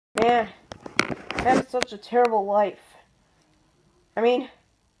Man, I have such a terrible life. I mean, I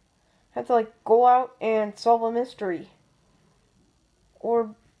have to like go out and solve a mystery.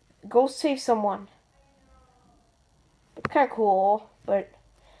 Or go save someone. It's kind of cool, but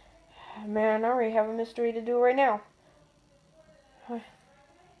man, I already have a mystery to do right now.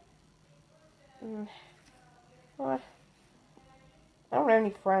 What? I don't have any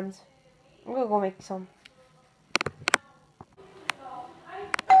friends. I'm gonna go make some.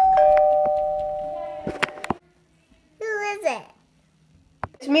 Who is it?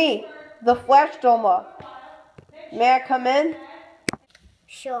 It's me, the Flash Domo. May I come in?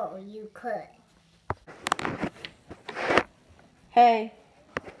 Sure, you could. Hey.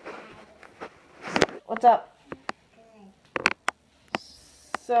 What's up?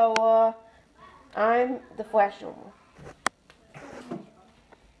 So, I'm the Flash Domo.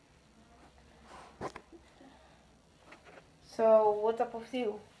 So, what's up with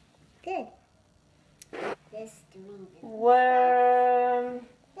you? Good. Just doing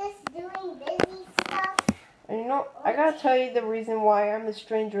busy stuff. You know, I gotta tell you the reason why I'm a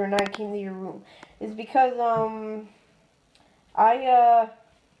stranger and I came to your room is because I'm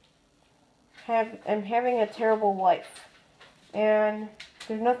having a terrible life and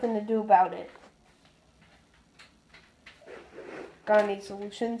there's nothing to do about it. Got any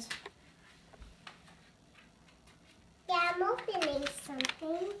solutions? Yeah, I'm opening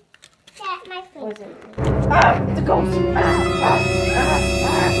something. That my finger. What is it? Ah! The ghost!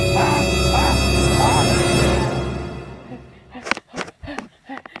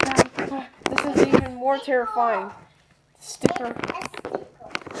 This is even more terrifying. Sticker.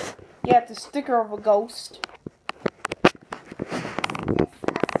 Yeah, it's a sticker of a ghost.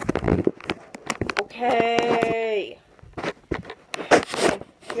 Okay.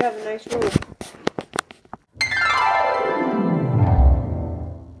 You have a nice room.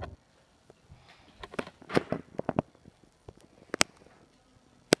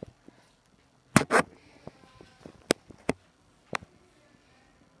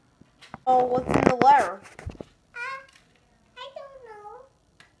 Oh, what's in the letter? I don't know.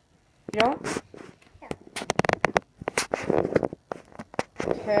 You don't?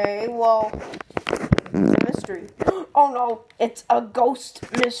 Okay, well, it's a mystery. Oh no, it's a ghost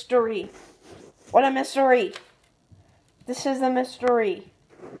mystery. What a mystery. This is a mystery.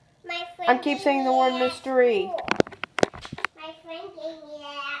 I keep saying the word mystery. My friend gave me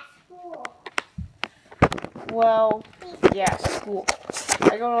that at school. Well, yeah, school.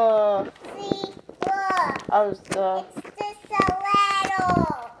 I go to... See, look. It's just a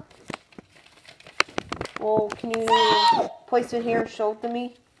little. Well, can you place it here and show it to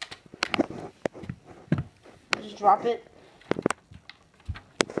me? Just drop it.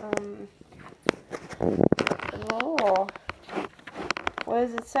 Oh. What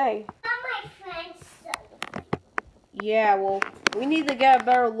does it say? My friend said. Yeah, well, we need to get a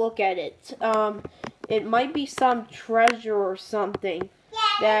better look at it. It might be some treasure or something.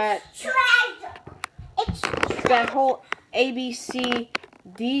 Yeah, it's treasure. It's treasure. That whole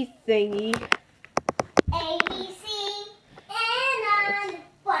ABCD thingy. ABC and a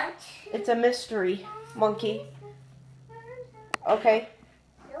bunch. It's a mystery, monkey. Okay.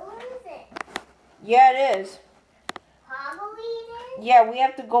 Who is it? Yeah, it is. Probably it is. Yeah, we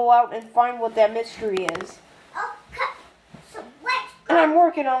have to go out and find what that mystery is. Okay. So let's And I'm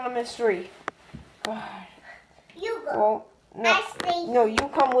working on the mystery. You go. Well, no, I stay. no, you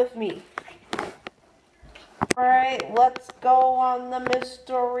come with me. Alright, let's go on the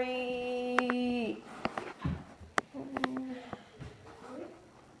mystery.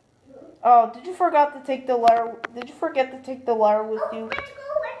 Oh, did you forget to take the letter? Did you forget to take the letter with you? Let's go.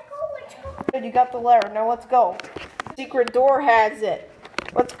 Good, you got the letter. Now let's go. Secret door has it.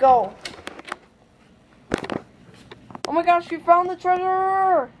 Let's go. Oh my gosh, we found the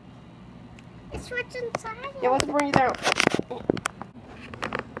treasure! It's what's inside. Yeah, let's bring it down. Let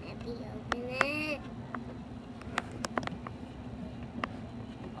me open it.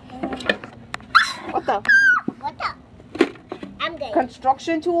 What the? What the? I'm good.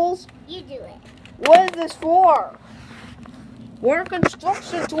 Construction tools? You do it. What is this for? What are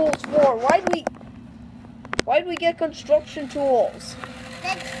construction tools for? Why'd we get construction tools?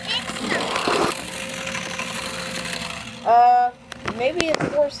 Let's fix them. Maybe it's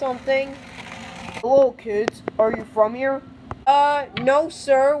for something. Hello, kids. Are you from here? No,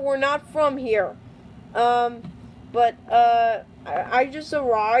 sir. We're not from here. I just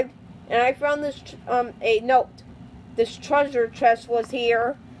arrived and I found this, a note. This treasure chest was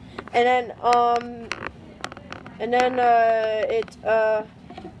here. And then,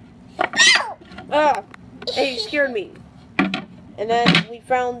 hey, you scared me. And then we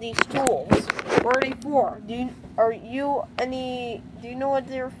found these tools. What are they for? Do you know what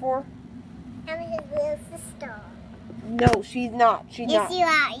they're for? I'm his little sister. No, she's not. She's yes, not. You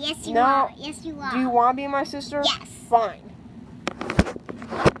are. Yes, you no. are. Yes, you are. Do you want to be my sister? Yes. Fine.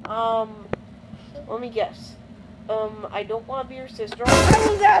 Let me guess. I don't want to be your sister. I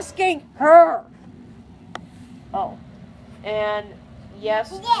was asking her. Oh. And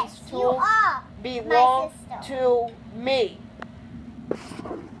yes, yes, these tools belong to me.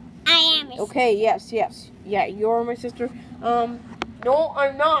 I am your Okay, yes. Yeah, you're my sister. No,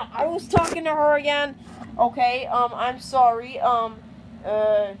 I'm not. I was talking to her again. Okay, I'm sorry.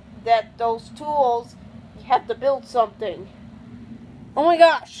 That those tools, you have to build something. Oh my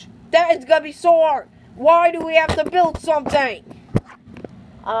gosh, that is gonna be so hard. Why do we have to build something?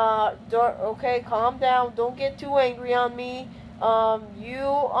 Okay, calm down. Don't get too angry on me.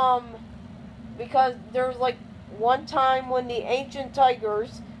 Because there's like one time when the ancient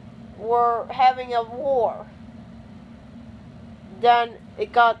tigers were having a war. Then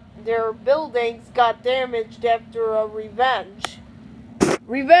their buildings got damaged after a revenge.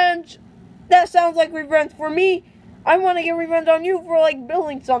 Revenge? That sounds like revenge for me. I want to get revenge on you for like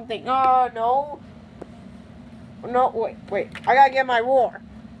building something. No. No, wait. I gotta get my roar.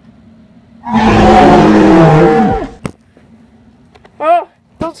 Oh,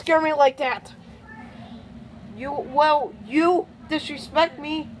 don't scare me like that. You disrespect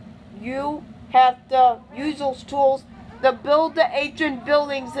me. You have to use those tools to build the ancient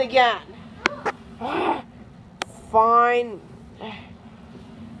buildings again. Fine.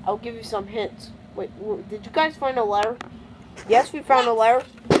 I'll give you some hints. Wait, did you guys find a letter? Yes, we found a letter.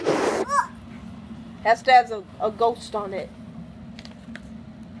 Has to have a ghost on it.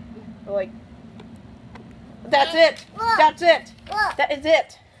 Like, that's it. That's it. That is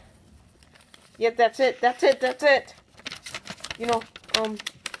it. Yep, that's it. That's it. You know,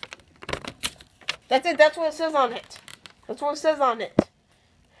 that's it. That's what it says on it. That's what it says on it.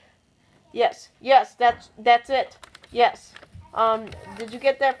 Yes, that's it. Yes. Did you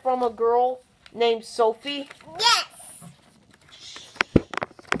get that from a girl named Sophie? Yes.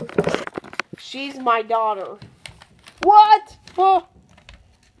 She's my daughter. What? Oh.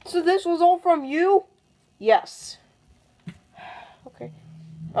 So this was all from you? Yes. Okay.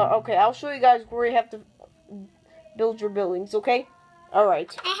 Okay, I'll show you guys where you have to build your buildings, okay?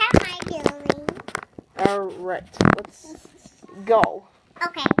 Alright. I have my building. Alright, let's go.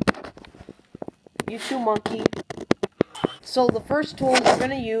 Okay. You too, monkey. So the first tools we're going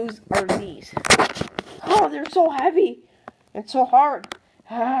to use are these. Oh, they're so heavy and so hard.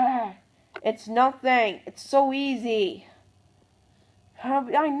 It's nothing. It's so easy.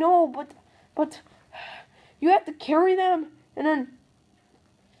 I know, but you have to carry them, and then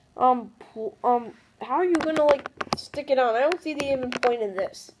how are you gonna like stick it on? I don't see the even point in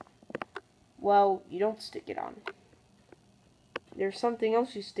this. Well, you don't stick it on. There's something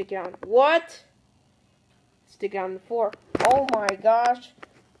else you stick it on. What? Stick it on the floor. Oh my gosh,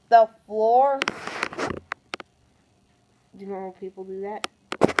 the floor. Do normal people do that?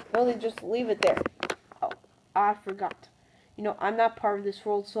 No, they just leave it there. Oh, I forgot. You know, I'm not part of this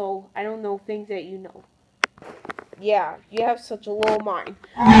world, so I don't know things that you know. Yeah, you have such a low mind.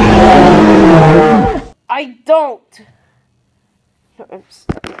 I don't. I'm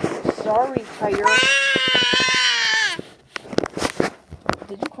sorry, Tiger.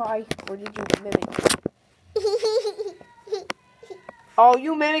 Did you cry, or did you mimic? Oh,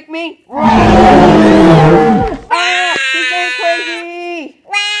 you mimic me? Ah, he's going crazy.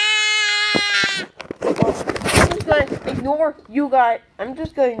 I'm just gonna ignore you guys. I'm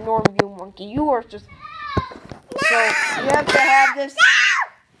just gonna ignore you, monkey. You are just. So you have to have this.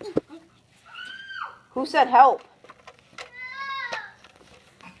 Who said help?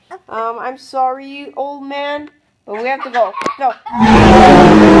 I'm sorry, old man, but we have to go. No.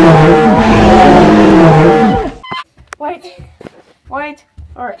 Wait.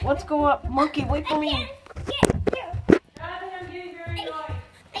 All right, let's go up. Monkey, wait for me. I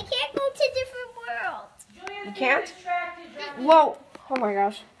can't go to different worlds. You can't? Whoa. Oh my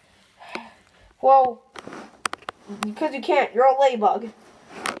gosh. Whoa. Because you can't. You're a ladybug.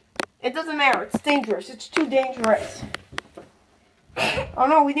 It doesn't matter. It's dangerous. It's too dangerous. Oh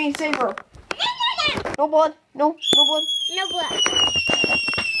no, we need to save her. No blood. No blood. No blood.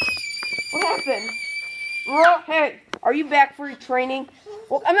 What happened? Hey, are you back for your training?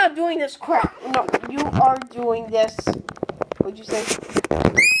 Well, I'm not doing this crap. No, you are doing this. What'd you say? I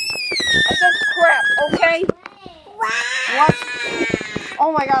said crap, okay? What?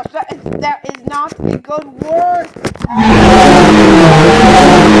 Oh my gosh, that is not a good word.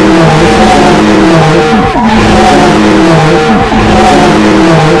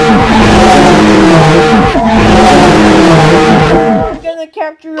 I'm gonna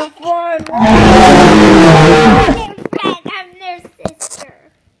capture your friend. I'm their friend. I'm their sister.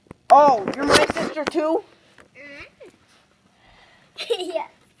 Oh, you're my sister too? Yeah.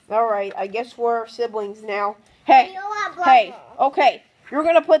 Alright, I guess we're siblings now. Hey, You are hey, brother. okay. You're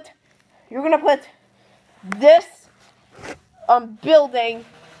gonna put this building,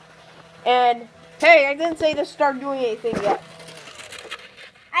 and hey, I didn't say to start doing anything yet.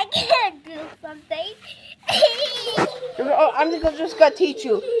 I can't do something. I'm just gonna teach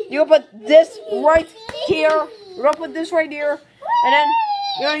you. You're gonna put this right here. You're gonna put this right here, and then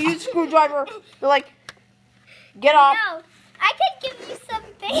you're gonna use a screwdriver to like get off. No, I could give you something.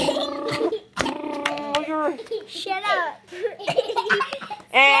 Shut up.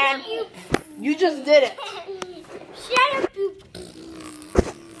 And you just did it. Shut up, you.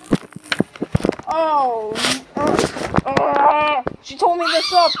 Oh, she told me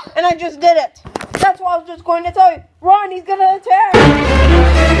this up, and I just did it. That's what I was just going to tell you. Run, he's gonna attack.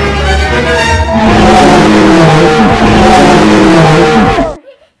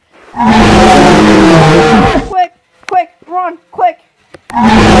 Quick, quick, run, quick.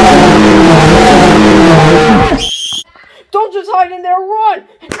 Don't just hide in there, run.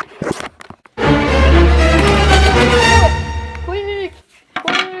 Quick,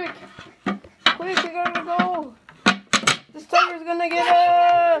 quick, quick, we gotta go. This tiger's gonna get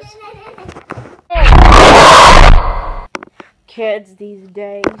us. Kids these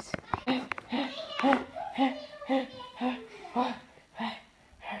days.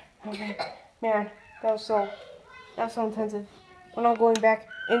 Man, that was so intensive. We're not going back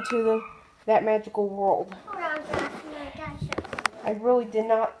into that magical world. I really did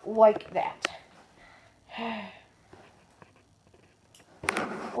not like that.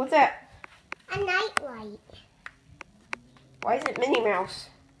 What's that? A nightlight. Why is it Minnie Mouse?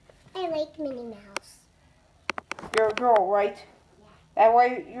 I like Minnie Mouse. You're a girl, right?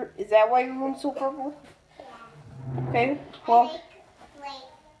 Is that why your room's so purple? Okay, well,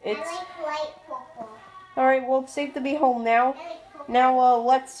 I like light purple. alright, well, it's safe to be home now. Now,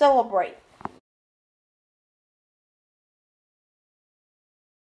 let's celebrate.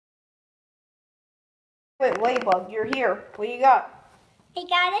 Wait, Ladybug, you're here. What do you got? I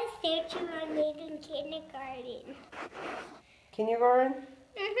got a statue I made in kindergarten. Kindergarten?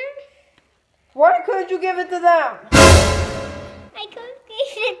 Mm-hmm. Why couldn't you give it to them? I could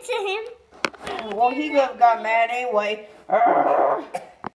give it to him. Well, he got mad anyway.